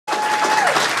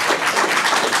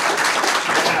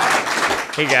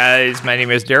Hey guys, my name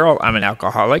is Derrell. I'm an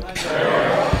alcoholic.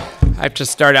 I have to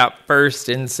start out first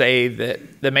and say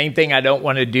that the main thing I don't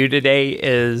want to do today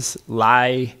is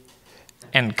lie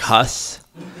and cuss.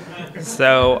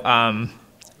 So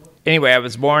anyway, I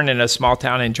was born in a small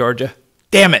town in Georgia.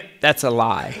 Damn it, that's a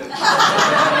lie.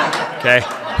 Okay?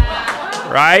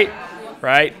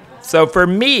 Right? So for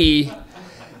me,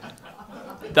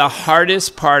 the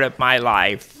hardest part of my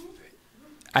life,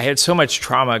 I had so much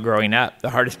trauma growing up. The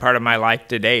hardest part of my life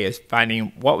today is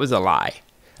finding what was a lie,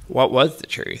 what was the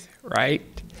truth, right?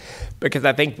 Because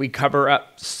I think we cover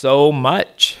up so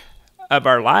much of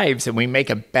our lives and we make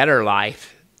a better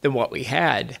life than what we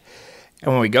had.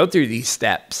 And when we go through these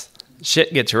steps,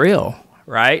 shit gets real,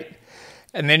 right?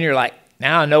 And then you're like,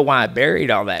 now I know why I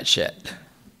buried all that shit.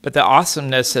 But the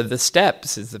awesomeness of the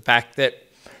steps is the fact that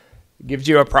it gives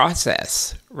you a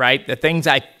process, right? The things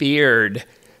I feared,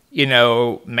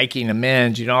 making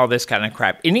amends, all this kind of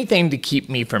crap. Anything to keep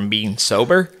me from being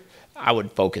sober, I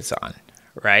would focus on,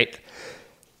 right?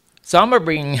 So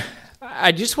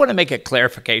I just want to make a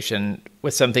clarification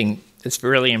with something that's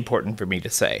really important for me to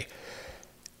say.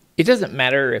 It doesn't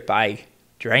matter if I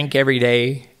drank every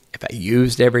day, if I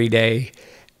used every day.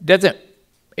 It doesn't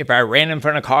if I ran in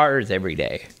front of cars every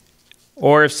day.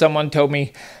 Or if someone told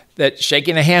me that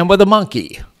shaking a hand with a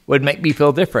monkey would make me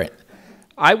feel different.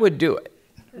 I would do it.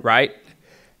 Right?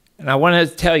 And I want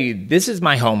to tell you, this is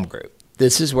my home group.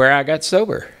 This is where I got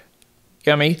sober.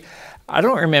 You know what I mean? I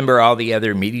don't remember all the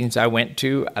other meetings I went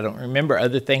to. I don't remember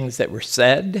other things that were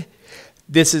said.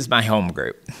 This is my home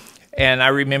group. And I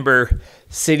remember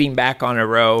sitting back on a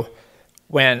row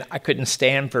when I couldn't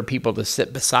stand for people to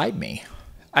sit beside me.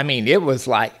 I mean, it was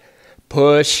like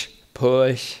push,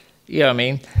 you know what I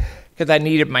mean? Because I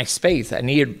needed my space. I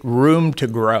needed room to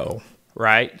grow,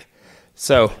 right?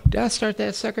 So, did I start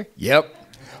that sucker? Yep.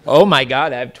 Oh my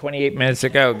God, I have 28 minutes to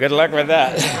go. Good luck with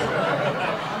that.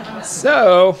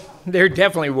 So, there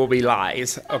definitely will be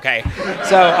lies. Okay.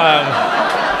 So,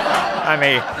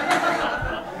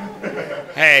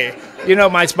 hey,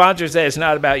 my sponsor said it's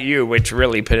not about you, which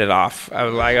really put it off. I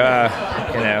was like,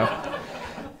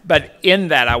 But in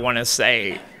that, I want to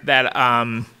say that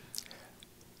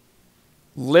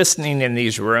listening in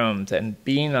these rooms and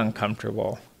being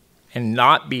uncomfortable and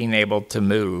not being able to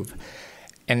move,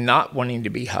 and not wanting to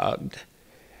be hugged,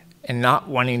 and not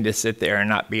wanting to sit there and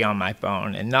not be on my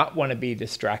phone, and not want to be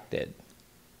distracted.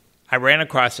 I ran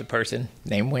across a person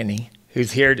named Winnie,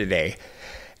 who's here today,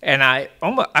 and I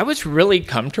was really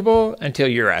comfortable until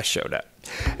your ass showed up.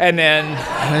 And then,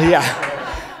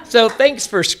 yeah. So thanks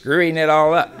for screwing it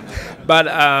all up. But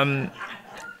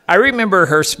I remember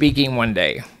her speaking one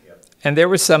day, and there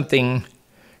was something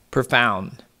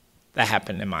profound that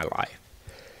happened in my life.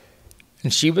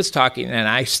 And she was talking, and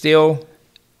I still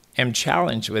am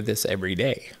challenged with this every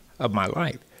day of my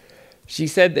life. She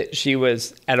said that she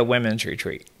was at a women's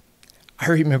retreat. I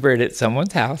remember it at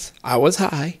someone's house. I was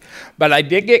high, but I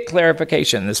did get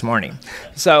clarification this morning.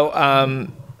 So,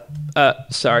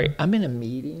 sorry, I'm in a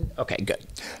meeting? Okay, good.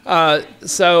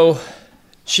 So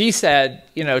she said,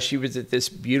 she was at this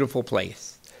beautiful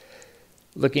place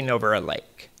looking over a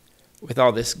lake with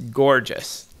all this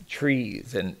gorgeous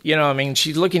trees and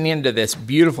she's looking into this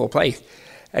beautiful place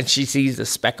and she sees a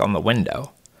speck on the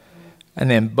window and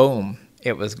then boom,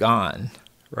 it was gone,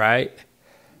 right?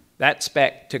 That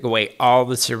speck took away all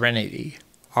the serenity,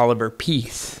 all of her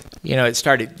peace. It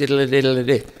started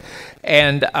diddle-a-diddle-a-dee.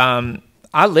 And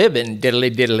I live in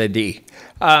diddle-a-diddle-a-dee.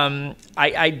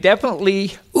 I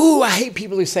definitely, I hate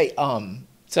people who say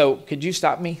so could you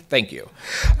stop me? Thank you.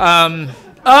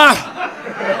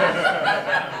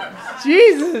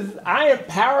 Jesus, I am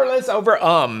powerless over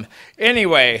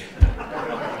Anyway,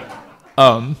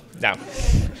 no.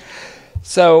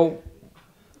 So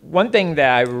one thing that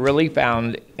I really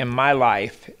found in my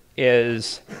life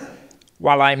is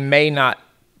while I may not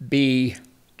be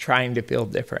trying to feel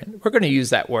different, we're going to use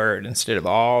that word instead of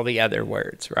all the other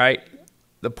words, right?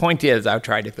 The point is I've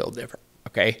tried to feel different,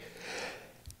 okay?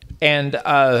 And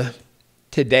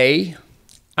today,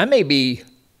 I may be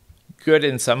good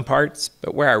in some parts,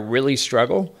 but where I really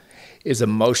struggle is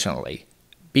emotionally,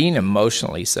 being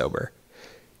emotionally sober.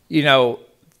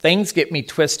 Things get me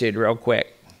twisted real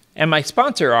quick. And my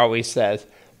sponsor always says,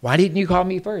 why didn't you call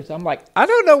me first? I'm like, I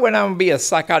don't know when I'm going to be a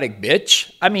psychotic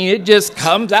bitch. I mean, it just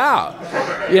comes out,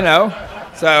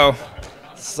 So,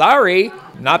 sorry,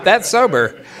 not that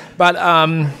sober. But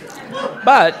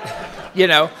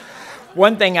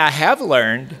one thing I have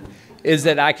learned is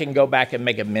that I can go back and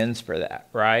make amends for that,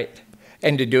 right?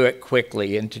 And to do it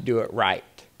quickly and to do it right.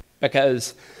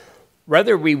 Because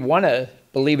whether we want to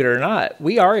believe it or not,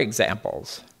 we are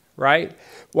examples, right?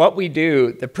 What we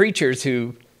do, the preachers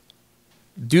who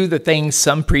do the things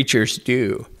some preachers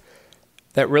do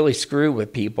that really screw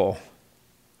with people,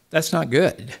 that's not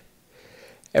good.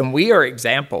 And we are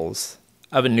examples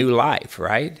of a new life,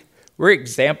 right? We're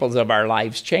examples of our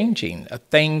lives changing, of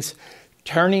things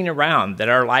turning around, that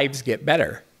our lives get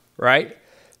better, right?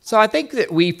 So I think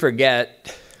that we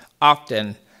forget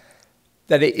often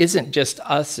that it isn't just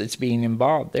us that's being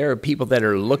involved. There are people that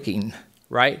are looking,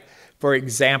 right, for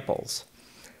examples.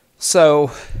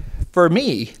 So for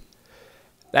me,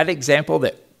 that example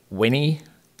that Winnie,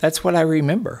 that's what I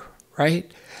remember,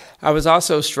 right? I was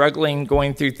also struggling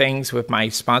going through things with my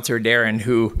sponsor, Darren,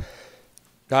 who,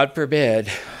 God forbid,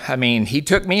 I mean, he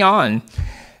took me on,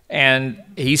 and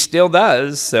he still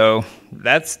does, so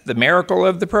that's the miracle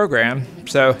of the program.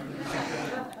 So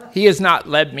he has not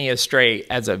led me astray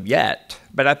as of yet,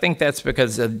 but I think that's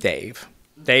because of Dave.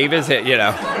 Dave is it,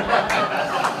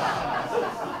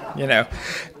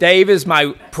 Dave is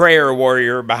my prayer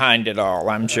warrior behind it all,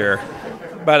 I'm sure.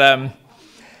 But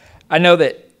I know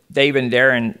that Dave and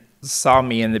Darren saw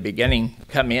me in the beginning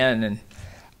come in, and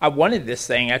I wanted this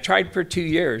thing. I tried for 2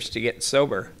 years to get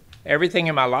sober. Everything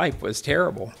in my life was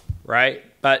terrible, right?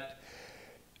 But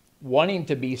wanting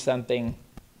to be something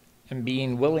and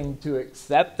being willing to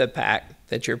accept the fact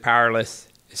that you're powerless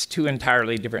is two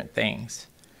entirely different things.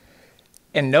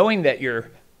 And knowing that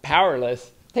you're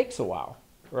powerless takes a while,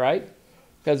 right?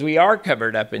 Because we are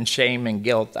covered up in shame and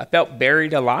guilt. I felt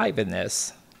buried alive in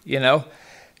this,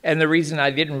 And the reason I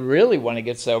didn't really want to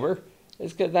get sober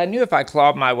is because I knew if I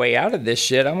clawed my way out of this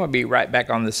shit, I'm going to be right back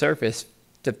on the surface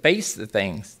to face the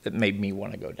things that made me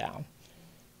want to go down,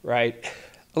 right?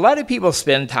 A lot of people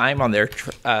spend time on their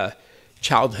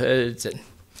childhoods, and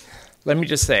let me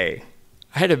just say,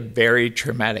 I had a very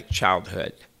traumatic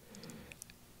childhood.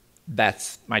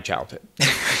 That's my childhood.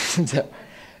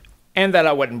 And that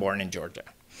I wasn't born in Georgia.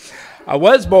 I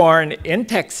was born in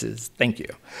Texas, thank you.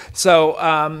 So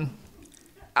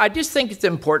I just think it's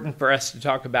important for us to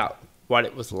talk about what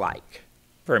it was like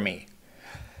for me.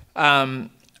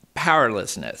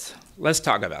 Powerlessness, let's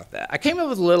talk about that. I came up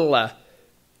with a little,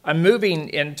 I'm moving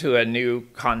into a new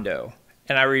condo,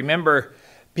 and I remember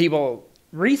people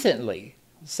recently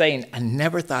saying, I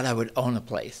never thought I would own a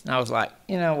place. And I was like,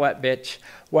 you know what, bitch,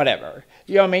 whatever.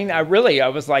 You know what I mean? I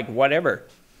was like, whatever.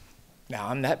 Now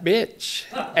I'm that bitch,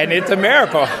 and it's a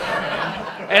miracle.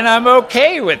 And I'm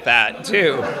okay with that,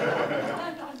 too.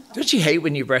 Don't you hate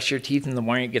when you brush your teeth in the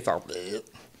morning, it gets all... bleh?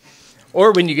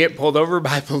 Or when you get pulled over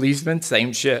by a policeman,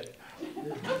 same shit.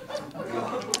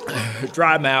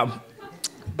 Dry mouth.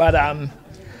 But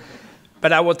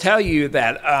I will tell you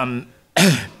that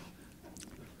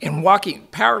in walking,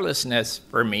 powerlessness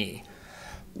for me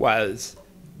was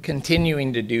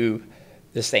continuing to do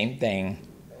the same thing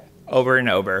over and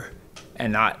over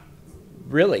and not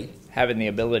really having the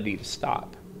ability to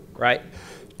stop, right?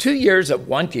 2 years of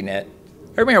wanting it.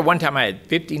 I remember one time I had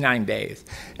 59 days.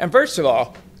 And first of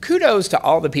all, kudos to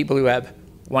all the people who have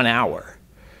 1 hour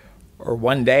or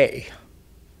 1 day.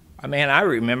 I mean, I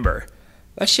remember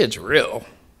that shit's real.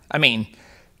 I mean,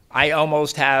 I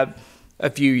almost have a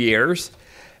few years,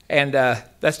 and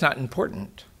that's not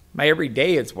important. My every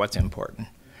day is what's important,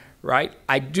 right?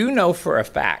 I do know for a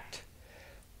fact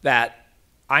that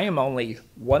I am only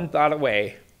one thought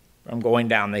away from going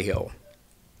down the hill.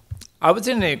 I was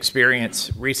in an experience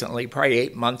recently, probably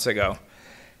 8 months ago,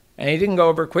 and it didn't go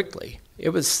over quickly. It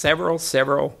was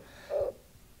several,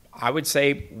 I would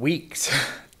say, weeks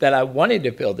that I wanted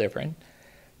to feel different.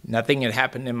 Nothing had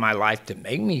happened in my life to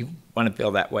make me want to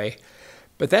feel that way.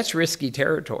 But that's risky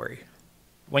territory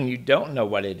when you don't know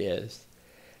what it is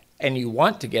and you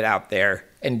want to get out there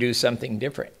and do something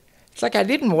different. It's like I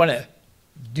didn't want to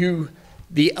do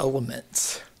the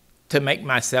elements to make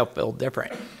myself feel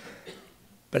different,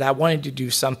 but I wanted to do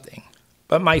something.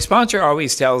 But my sponsor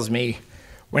always tells me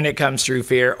when it comes through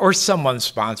fear, or someone's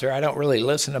sponsor, I don't really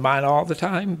listen to mine all the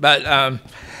time,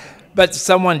 but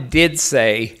someone did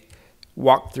say,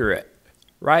 walk through it,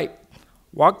 right?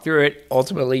 Walk through it,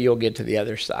 ultimately you'll get to the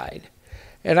other side.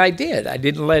 And I did. I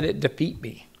didn't let it defeat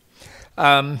me.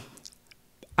 I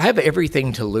have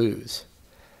everything to lose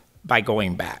by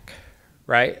going back,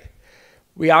 right?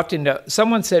 We often know,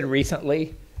 someone said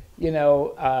recently,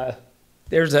 there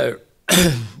is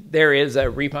a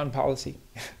refund policy.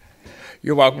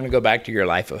 You're welcome to go back to your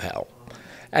life of hell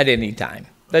at any time.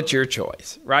 That's your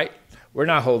choice, right? We're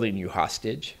not holding you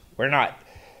hostage. We're not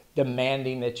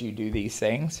demanding that you do these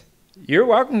things. You're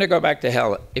welcome to go back to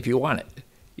hell if you want it.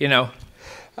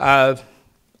 I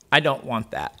don't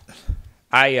want that.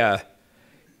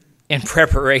 In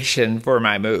preparation for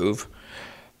my move,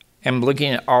 am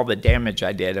looking at all the damage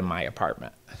I did in my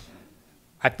apartment.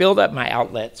 I filled up my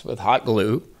outlets with hot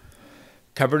glue,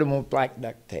 covered them with black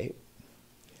duct tape.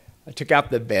 I took out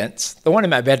the vents. The one in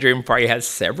my bedroom probably has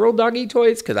several doggy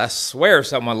toys because I swear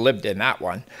someone lived in that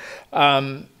one.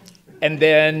 And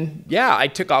then, yeah, I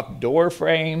took off door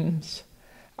frames.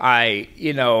 I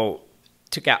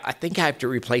took out, I think I have to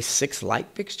replace 6 light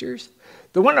fixtures.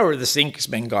 The one over the sink has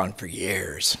been gone for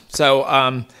years. So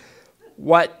and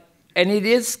it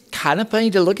is kind of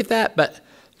funny to look at that, but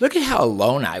look at how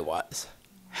alone I was,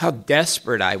 how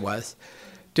desperate I was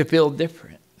to feel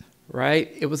different,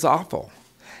 right? It was awful.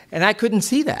 And I couldn't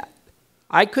see that.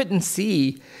 I couldn't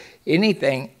see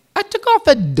anything. I took off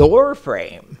a door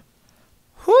frame.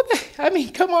 I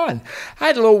mean, come on. I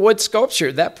had a little wood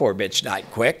sculpture. That poor bitch died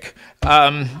quick, but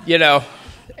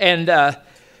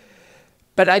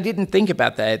I didn't think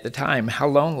about that at the time, how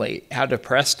lonely, how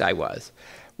depressed I was.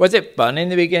 Was it fun in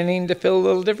the beginning to feel a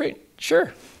little different?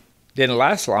 Sure. Didn't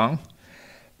last long,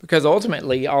 because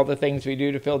ultimately all the things we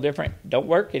do to feel different don't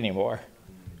work anymore,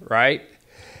 right?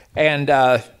 And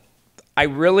I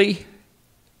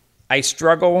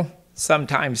struggle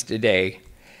sometimes today,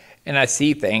 and I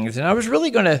see things, and I was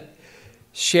really going to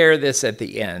share this at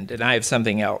the end, and I have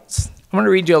something else. I'm going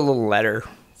to read you a little letter.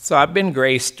 So I've been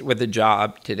graced with a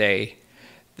job today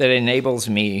that enables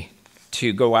me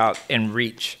to go out and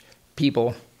reach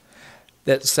people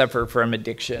that suffer from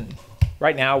addiction.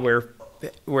 Right now,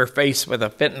 we're faced with a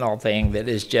fentanyl thing that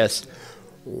is just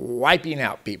wiping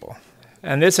out people.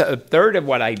 And a third of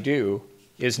what I do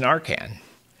is Narcan.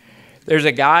 There's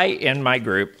a guy in my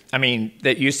group,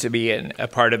 that used to be a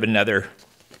part of another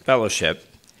fellowship,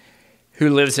 who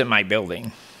lives in my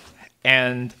building.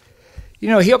 And,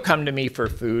 he'll come to me for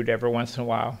food every once in a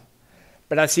while.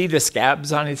 But I see the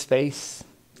scabs on his face.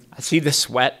 I see the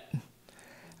sweat.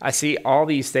 I see all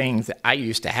these things that I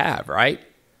used to have, right?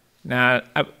 Now,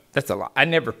 that's a lot. I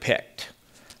never picked,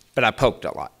 but I poked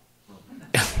a lot.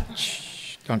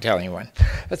 Shh, don't tell anyone.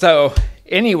 So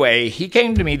anyway, he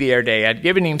came to me the other day. I'd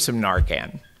given him some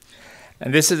Narcan.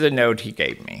 And this is a note he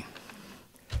gave me.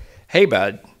 Hey,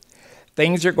 bud,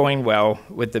 things are going well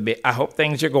I hope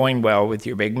things are going well with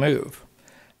your big move.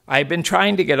 I've been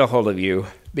trying to get a hold of you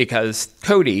because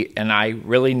Cody and I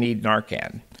really need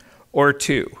Narcan, or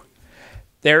 2.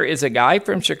 There is a guy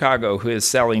from Chicago who is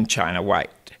selling China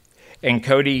White, and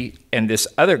Cody and this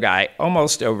other guy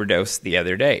almost overdosed the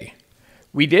other day.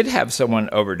 We did have someone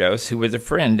overdose who was a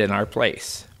friend in our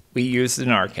place. We used the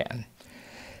Narcan.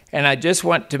 And I just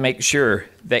want to make sure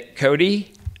that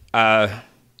Cody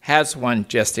has one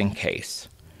just in case.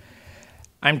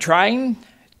 I'm trying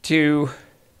to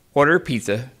order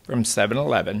pizza from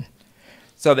 7-Eleven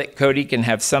so that Cody can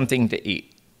have something to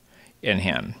eat in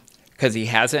him, because he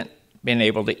hasn't been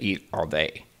able to eat all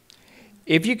day.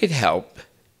 If you could help,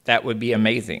 that would be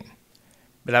amazing.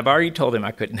 But I've already told him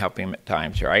I couldn't help him at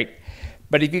times, right?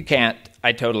 But if you can't,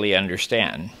 I totally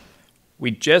understand.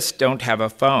 We just don't have a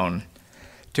phone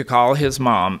to call his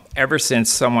mom ever since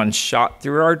someone shot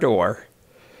through our door.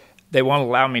 They won't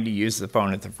allow me to use the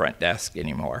phone at the front desk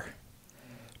anymore.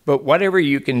 But whatever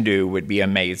you can do would be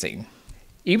amazing.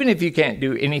 Even if you can't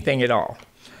do anything at all,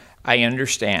 I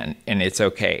understand, and it's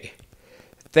okay.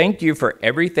 Thank you for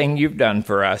everything you've done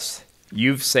for us.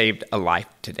 You've saved a life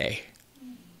today.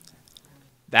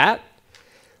 That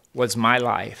was my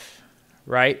life,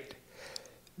 right?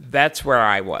 That's where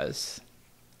I was.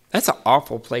 That's an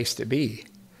awful place to be,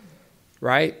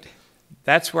 right?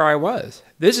 That's where I was.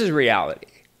 This is reality.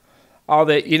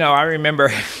 I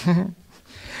remember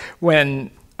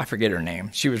when, I forget her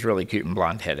name. She was really cute and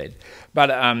blonde-headed.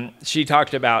 But she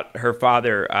talked about her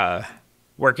father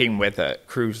working with a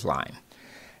cruise line.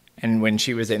 And when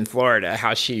she was in Florida,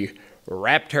 how she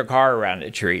wrapped her car around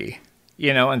a tree,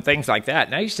 and things like that.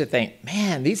 And I used to think,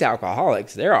 man, these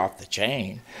alcoholics, they're off the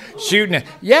chain. Shooting,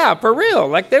 yeah, for real.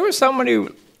 Like there was someone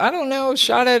who, I don't know,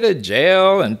 shot out of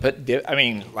jail and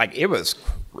it was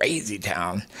crazy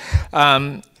town.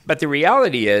 But the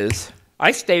reality is,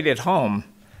 I stayed at home,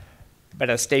 but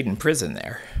I stayed in prison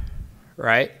there,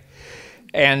 right?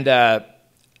 And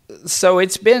so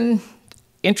it's been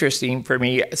interesting for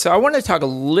me. So I want to talk a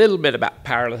little bit about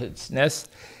powerlessness.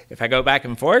 If I go back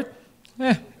and forth,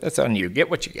 that's on you. Get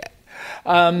what you get.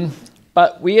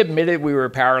 But we admitted we were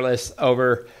powerless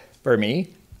over, for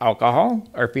me, alcohol,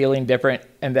 or feeling different,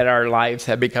 and that our lives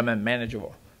had become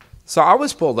unmanageable. So I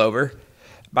was pulled over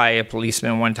by a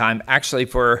policeman one time, actually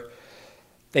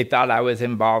they thought I was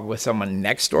involved with someone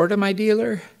next door to my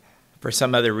dealer for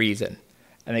some other reason.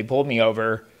 And they pulled me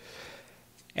over,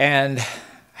 and I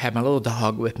had my little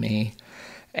dog with me,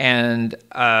 and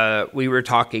we were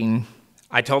talking.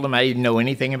 I told him I didn't know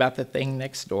anything about the thing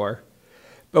next door.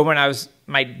 But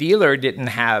my dealer didn't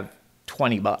have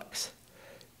 $20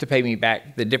 to pay me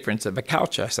back the difference of a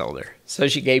couch I sold her. So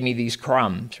she gave me these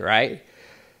crumbs, right?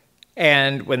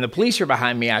 And when the police are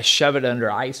behind me, I shove it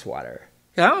under ice water.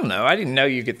 I don't know. I didn't know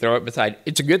you could throw it beside.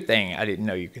 It's a good thing I didn't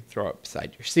know you could throw it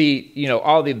beside your seat. You know,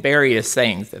 all the various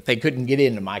things that they couldn't get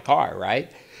into my car,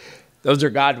 right? Those are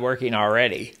God working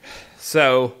already.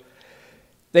 So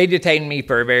they detained me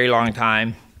for a very long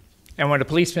time. And when a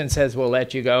policeman says, we'll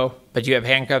let you go, but you have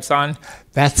handcuffs on,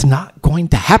 that's not going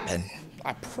to happen.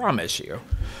 I promise you.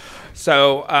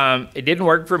 So it didn't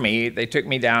work for me. They took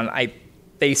me down.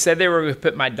 They said they were going to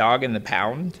put my dog in the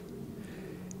pound.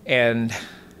 And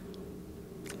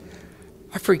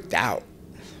I freaked out,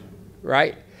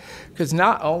 right? Because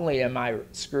not only am I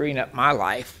screwing up my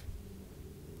life,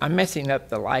 I'm messing up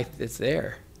the life that's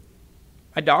there.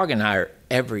 My dog and I are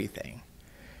everything.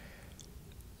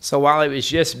 So while it was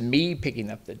just me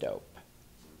picking up the dope,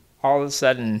 all of a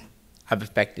sudden I've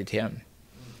affected him.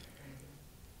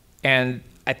 And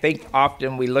I think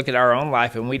often we look at our own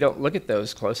life and we don't look at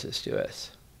those closest to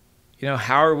us. You know,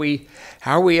 how are we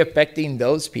affecting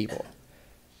those people?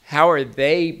 How are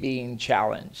they being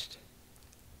challenged?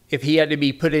 If he had to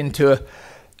be put into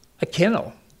a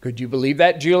kennel, could you believe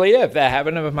that, Julia, if that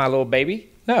happened with my little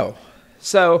baby? No.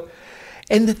 So,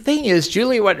 and the thing is,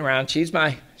 Julia wasn't around. She's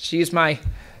my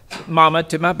mama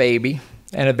to my baby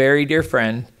and a very dear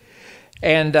friend.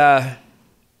 And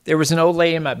there was an old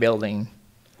lady in my building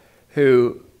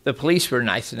who the police were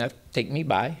nice enough to take me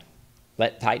by,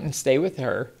 let Titan stay with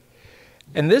her.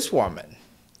 And this woman,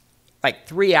 like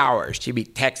 3 hours, she'd be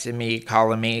texting me,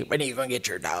 calling me, when are you going to get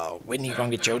your dog? When are you going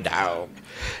to get your dog?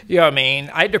 You know what I mean?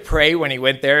 I had to pray when he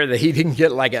went there that he didn't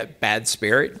get like a bad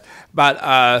spirit. But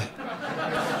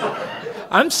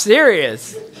I'm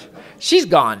serious. She's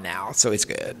gone now, so it's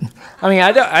good. I mean,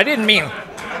 I didn't mean,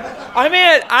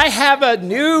 I have a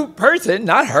new person,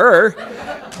 not her,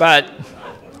 but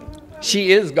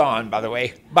she is gone, by the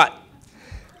way. But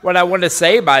what I want to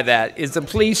say by that is the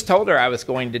police told her I was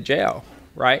going to jail,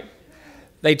 right?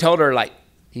 They told her, like,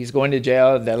 he's going to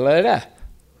jail, da, da, da.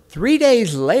 3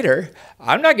 days later,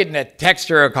 I'm not getting a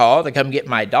text or a call to come get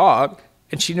my dog,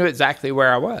 and she knew exactly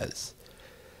where I was.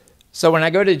 So when I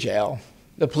go to jail,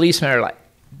 the policemen are like,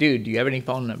 dude, do you have any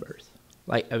phone numbers?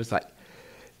 Like, I was like,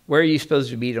 where are you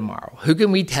supposed to be tomorrow? Who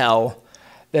can we tell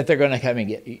that they're going to come and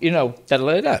get you? You know, da, da,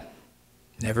 da, da.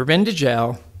 Never been to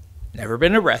jail, never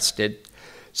been arrested.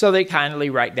 So they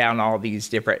kindly write down all these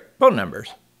different phone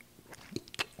numbers.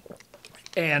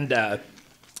 And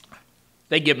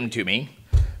they give them to me.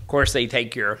 Of course, they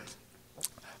take your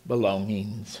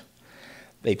belongings.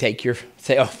 They take your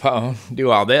cell phone, do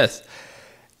all this.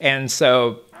 And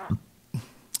so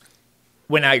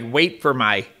when I wait for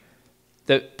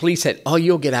the police said, oh,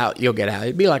 you'll get out, you'll get out.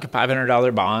 It'd be like a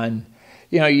 $500 bond.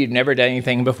 You know, you'd never done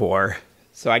anything before.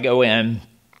 So I go in,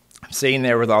 I'm sitting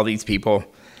there with all these people.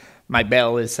 My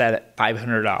bail is set at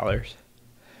 $500,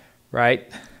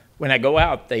 right? When I go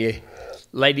out, the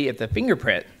lady at the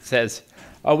fingerprint says,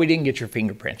 oh, we didn't get your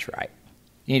fingerprints right.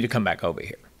 You need to come back over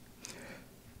here.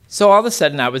 So all of a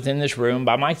sudden, I was in this room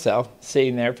by myself,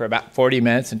 sitting there for about 40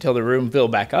 minutes until the room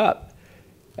filled back up.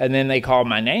 And then they called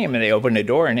my name, and they opened the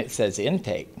door, and it says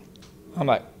intake. I'm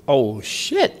like, oh,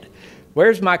 shit,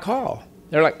 where's my call?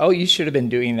 They're like, oh, you should have been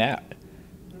doing that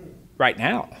right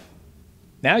now.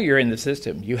 Now you're in the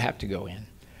system. You have to go in.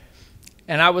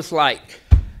 And I was like,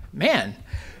 man,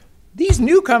 these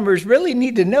newcomers really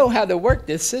need to know how to work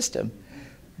this system.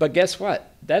 But guess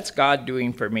what? That's God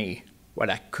doing for me what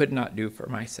I could not do for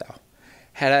myself.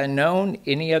 Had I known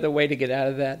any other way to get out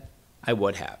of that, I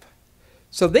would have.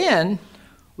 So then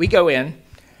we go in.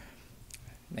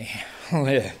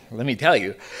 Let me tell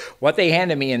you, what they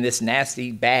handed me in this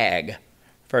nasty bag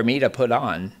for me to put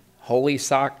on, holy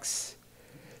socks.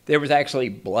 There was actually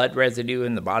blood residue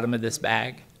in the bottom of this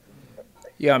bag.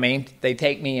 You know what I mean? They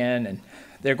take me in, and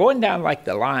they're going down like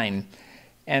the line,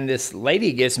 and this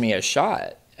lady gives me a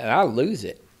shot, and I lose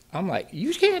it. I'm like,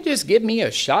 you can't just give me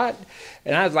a shot?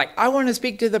 And I was like, I want to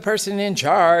speak to the person in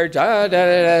charge. Da, da,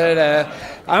 da, da, da.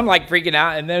 I'm like freaking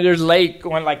out, and then there's Lake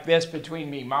going like this between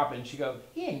me mopping. She goes,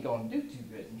 he ain't going to do too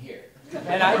good in here.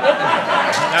 And I didn't.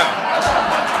 No.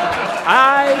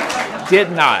 I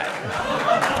did not.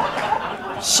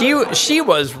 She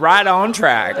was right on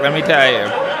track, let me tell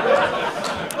you.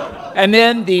 And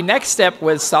then the next step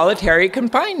was solitary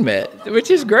confinement, which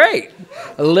is great.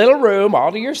 A little room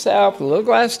all to yourself, a little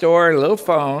glass door, a little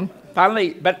phone.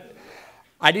 Finally, but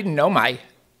I didn't know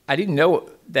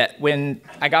that when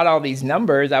I got all these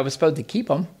numbers, I was supposed to keep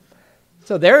them.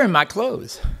 So they're in my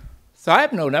clothes. So I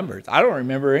have no numbers. I don't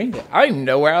remember anything. I don't even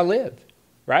know where I live,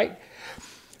 right?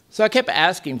 So I kept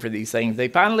asking for these things. They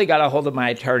finally got a hold of my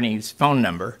attorney's phone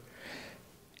number.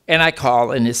 And I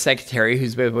call, and his secretary,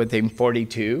 who's been with him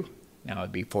 42, now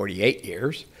it'd be 48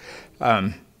 years,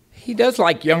 he does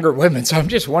like younger women, so I'm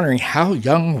just wondering how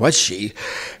young was she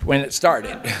when it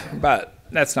started. But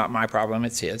that's not my problem,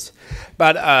 it's his.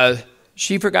 But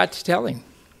she forgot to tell him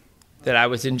that I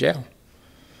was in jail.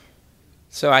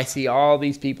 So I see all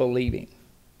these people leaving,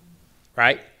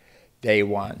 right? Day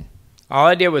one. All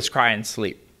I did was cry and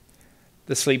sleep.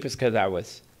 The sleep is because I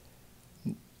was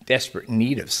desperate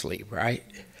need of sleep, right?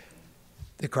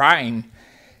 The crying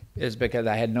is because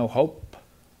I had no hope.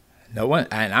 No one,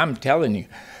 and I'm telling you,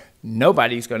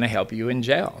 nobody's going to help you in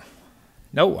jail.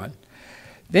 No one.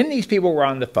 Then these people were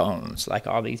on the phones, like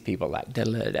all these people, like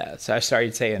da-da-da. So I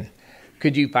started saying,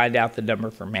 could you find out the number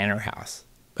for Manor House?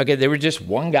 Okay, there was just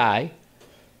one guy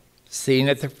sitting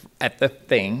at the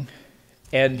thing,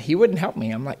 and he wouldn't help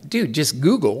me. I'm like, dude, just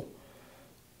Google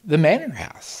the Manor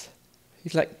House.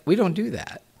 He's like, we don't do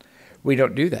that. We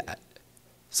don't do that.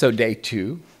 So day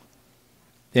 2,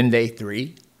 then day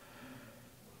 3,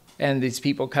 and these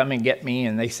people come and get me,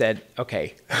 and they said,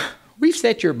 okay, we've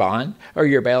set your bond or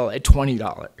your bail at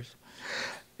 $20.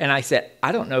 And I said,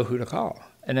 I don't know who to call.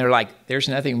 And they're like, there's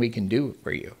nothing we can do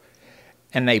for you.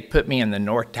 And they put me in the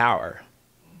North Tower.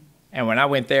 And when I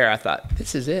went there, I thought,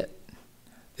 this is it.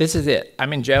 This is it.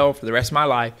 I'm in jail for the rest of my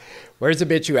life. Where's the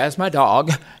bitch who has my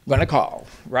dog? I'm going to call,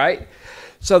 right?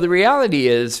 So the reality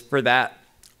is for that,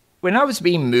 when I was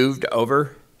being moved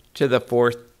over to the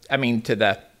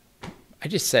I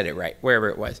just said it right, wherever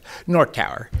it was, North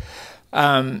Tower,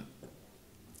 I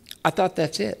thought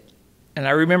that's it. And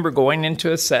I remember going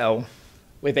into a cell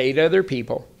with 8 other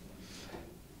people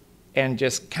and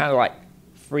just kind of like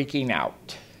freaking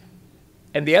out.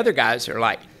 And the other guys are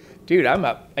like, dude, I'm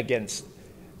up against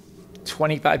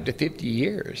 25 to 50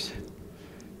 years,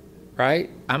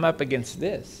 right? I'm up against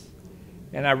this.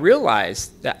 And I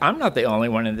realized that I'm not the only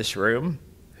one in this room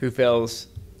who feels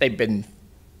they've been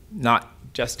not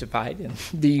justified in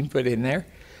being put in there.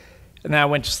 And then I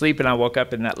went to sleep and I woke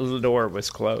up and that little door was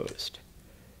closed.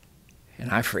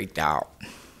 And I freaked out.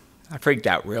 I freaked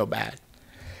out real bad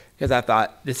because I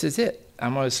thought, this is it.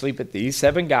 I'm going to sleep with these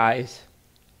 7 guys.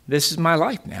 This is my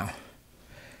life now.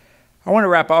 I want to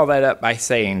wrap all that up by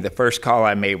saying the first call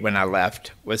I made when I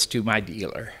left was to my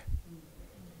dealer.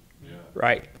 Yeah.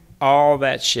 Right? All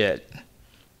that shit,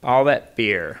 all that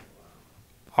fear,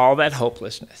 all that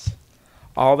hopelessness,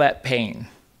 all that pain,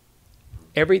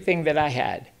 everything that I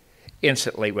had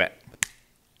instantly went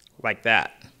like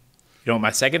that. You know what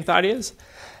my second thought is?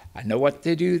 I know what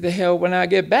to do the hell when I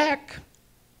get back.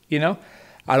 You know,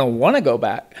 I don't want to go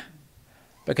back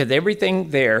because everything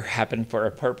there happened for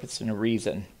a purpose and a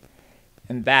reason.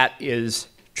 And that is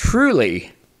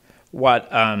truly what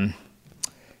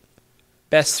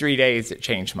best 3 days that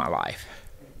changed my life.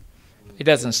 It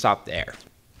doesn't stop there.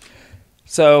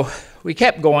 So we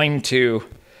kept going to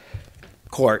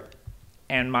court,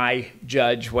 and my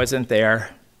judge wasn't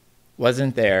there.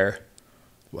 It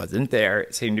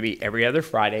seemed to be every other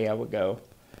Friday I would go.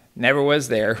 Never was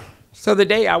there. So the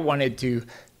day I wanted to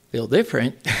feel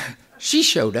different, she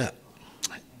showed up.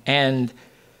 And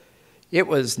it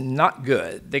was not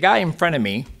good. The guy in front of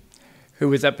me, who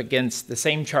was up against the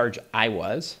same charge I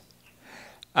was,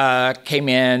 came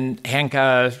in,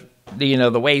 handcuffed,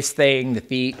 the waist thing, the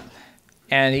feet,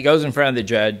 and he goes in front of the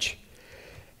judge,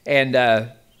 and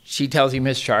she tells him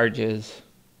his charges,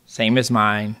 same as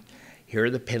mine. Here are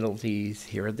the penalties,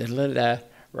 here are the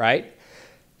right?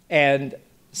 And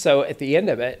so at the end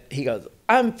of it, he goes,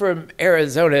 I'm from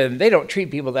Arizona, and they don't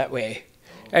treat people that way.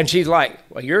 And she's like,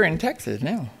 well, you're in Texas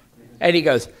now. And he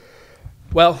goes,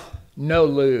 well, no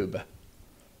lube,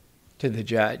 to the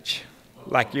judge.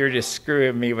 Like you're just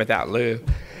screwing me without lube.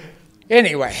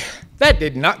 Anyway, that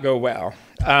did not go well.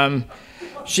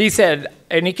 She said,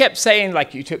 and he kept saying,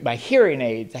 like, you took my hearing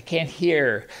aids. I can't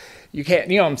hear. You can't,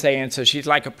 you know what I'm saying? So she's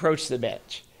like, approach the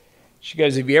bench. She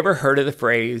goes, have you ever heard of the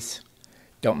phrase,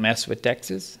 don't mess with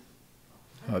Texas?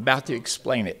 I'm about to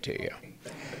explain it to you.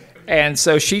 And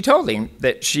so she told him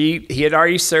that he had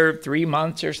already served 3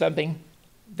 months or something.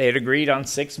 They had agreed on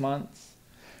 6 months,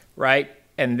 right?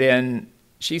 And then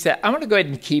she said, I'm going to go ahead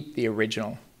and keep the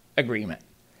original agreement.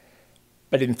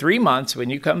 But in 3 months, when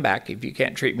you come back, if you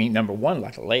can't treat me, number 1,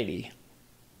 like a lady,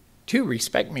 2,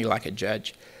 respect me like a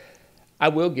judge, I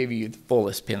will give you the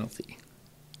fullest penalty.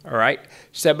 All right?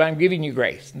 She said, but I'm giving you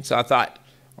grace. And so I thought,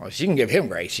 well, if she can give him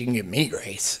grace, she can give me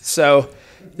grace. So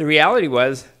the reality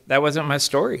was, that wasn't my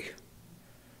story.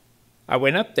 I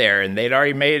went up there, and they'd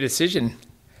already made a decision.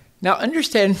 Now,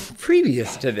 understand,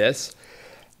 previous to this,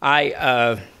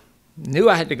 I knew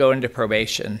I had to go into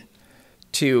probation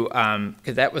to,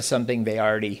 because that was something they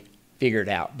already figured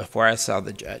out before I saw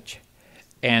the judge,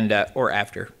 and or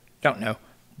after, don't know.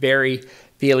 Very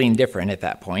feeling different at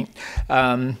that point.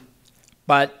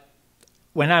 But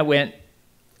when I went,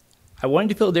 I wanted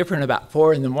to feel different about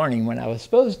 4 in the morning when I was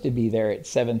supposed to be there at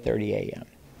 7:30 a.m.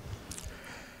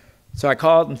 So I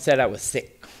called and said I was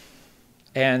sick.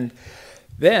 And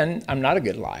then I'm not a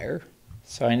good liar,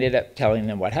 so I ended up telling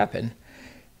them what happened.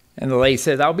 And the lady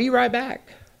says, I'll be right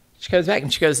back. She comes back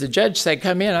and she goes, the judge said,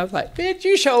 come in. I was like, bitch,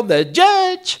 you showed the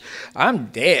judge. I'm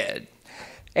dead.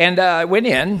 And I went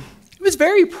in. It was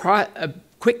a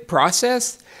quick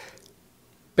process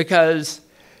because,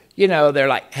 you know, they're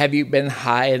like, have you been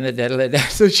high in the dead of the day?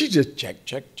 So she just check.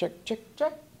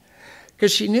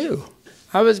 Because she knew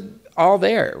I was all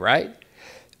there, right?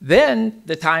 Then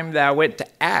the time that I went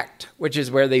to ACT, which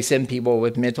is where they send people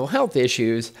with mental health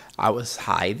issues, I was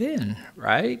high then,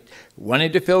 right?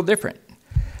 Wanted to feel different.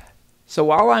 So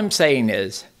all I'm saying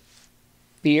is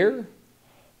fear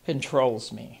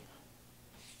controls me.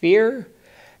 Fear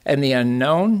and the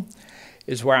unknown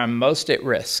is where I'm most at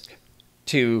risk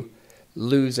to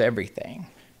lose everything.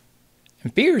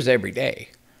 And fear is every day,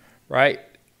 right?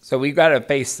 So we've got to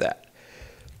face that.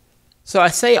 So I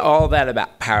say all that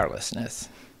about powerlessness,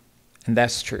 and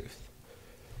that's truth.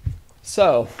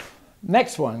 So,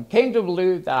 next one, came to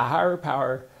believe that a higher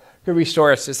power could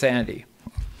restore us to sanity.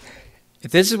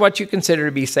 If this is what you consider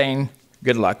to be sane,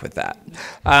 good luck with that.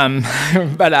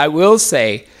 But I will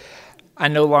say, I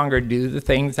no longer do the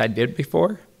things I did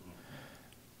before.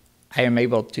 I am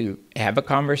able to have a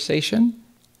conversation.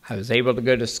 I was able to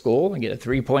go to school and get a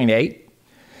 3.8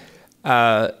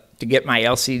 to get my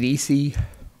LCDC,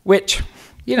 which,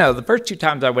 you know, the first 2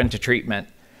 times I went to treatment,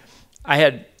 I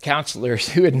had counselors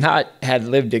who had not had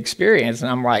lived experience, and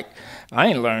I'm like, I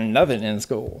ain't learned nothing in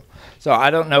school. So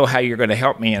I don't know how you're going to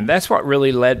help me, and that's what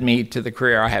really led me to the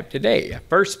career I have today. I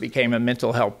first became a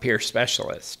mental health peer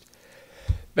specialist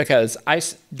because I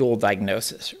dual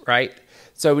diagnosis, right?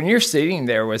 So when you're sitting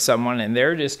there with someone and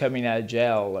they're just coming out of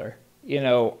jail or, you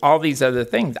know, all these other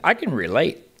things, I can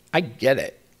relate. I get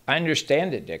it. I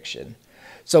understand addiction.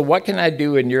 So what can I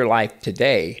do in your life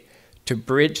today to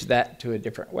bridge that to a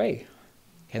different way?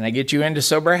 Can I get you into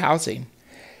sober housing?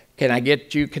 Can I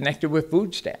get you connected with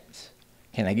food stamps?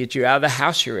 Can I get you out of the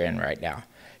house you're in right now?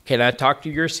 Can I talk to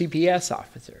your CPS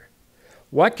officer?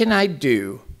 What can I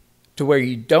do to where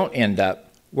you don't end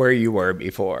up where you were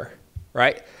before,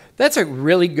 right? That's a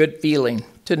really good feeling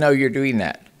to know you're doing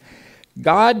that.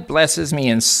 God blesses me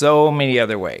in so many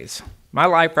other ways. My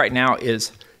life right now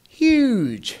is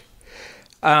huge.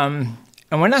 And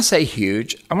when I say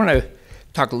huge, I want to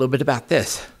talk a little bit about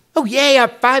this. Oh, yay, I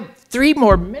have 3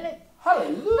 more minutes.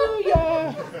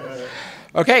 Hallelujah.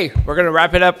 Okay, we're going to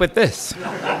wrap it up with this. And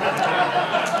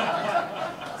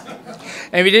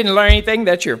if you didn't learn anything,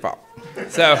 that's your fault.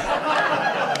 So,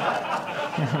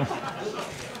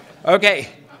 okay,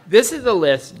 this is the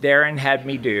list Darren had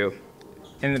me do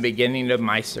in the beginning of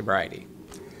my sobriety.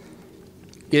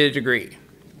 Get a degree.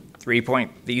 3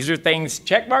 point. These are things,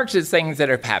 check marks is things that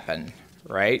have happened,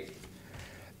 right?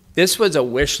 This was a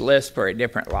wish list for a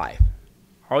different life.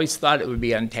 Always thought it would be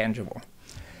untangible.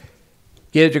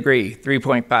 Get a degree,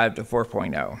 3.5 to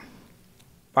 4.0.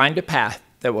 Find a path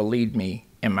that will lead me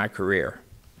in my career.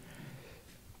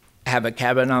 Have a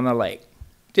cabin on the lake.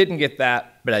 Didn't get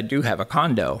that, but I do have a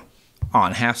condo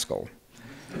on Haskell,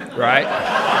 right?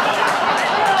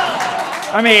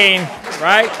 I mean,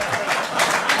 right?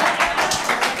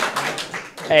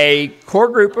 A core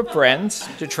group of friends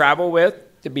to travel with,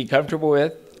 to be comfortable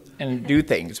with, and do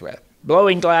things with.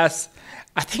 Blowing glass,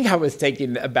 I think I was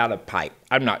thinking about a pipe.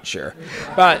 I'm not sure.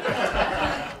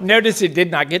 But notice it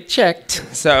did not get checked.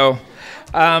 So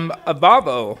a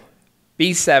Volvo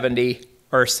B70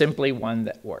 or simply one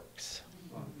that works.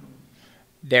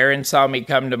 Darren saw me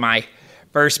come to my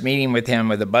first meeting with him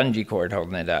with a bungee cord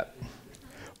holding it up.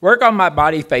 Work on my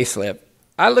body facelift.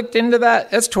 I looked into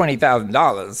that. That's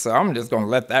 $20,000, so I'm just going to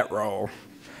let that roll.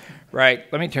 Right,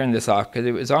 let me turn this off because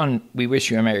it was on We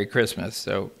Wish You a Merry Christmas.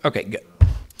 So, okay, good.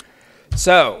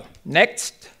 So,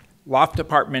 next, loft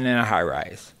apartment in a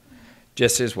high-rise,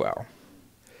 just as well.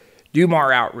 Do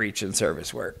more outreach and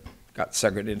service work. Got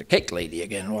suckered into Cake Lady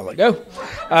again a while ago.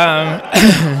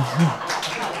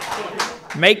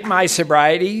 Make my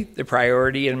sobriety the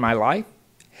priority in my life.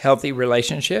 Healthy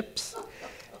relationships.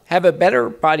 Have a better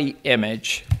body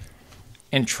image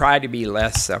and try to be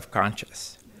less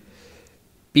self-conscious.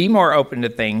 Be more open to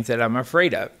things that I'm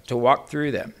afraid of, to walk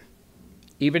through them,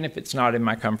 even if it's not in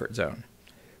my comfort zone.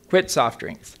 Quit soft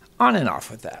drinks, on and off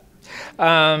with that.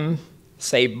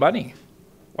 Save money.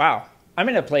 Wow, I'm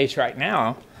in a place right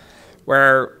now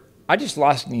where I just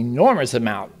lost an enormous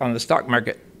amount on the stock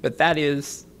market, but that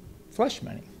is flush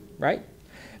money, right?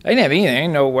 I didn't have anything. I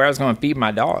didn't know where I was going to feed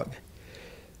my dog.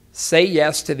 Say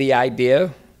yes to the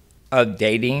idea of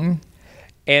dating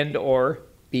and or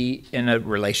be in a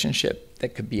relationship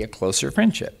that could be a closer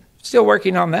friendship. Still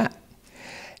working on that.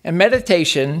 And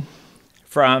meditation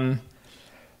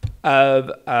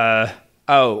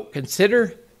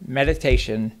consider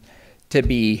meditation to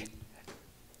be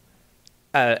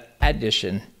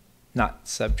addition, not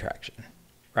subtraction,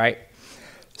 right?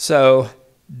 So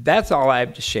that's all I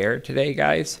have to share today,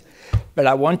 guys. But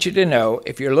I want you to know,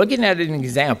 if you're looking at an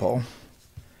example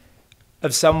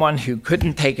of someone who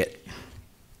couldn't take it,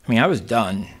 I mean, I was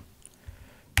done,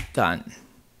 and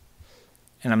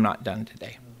I'm not done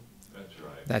today. That's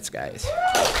right. That's guys.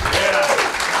 Yeah.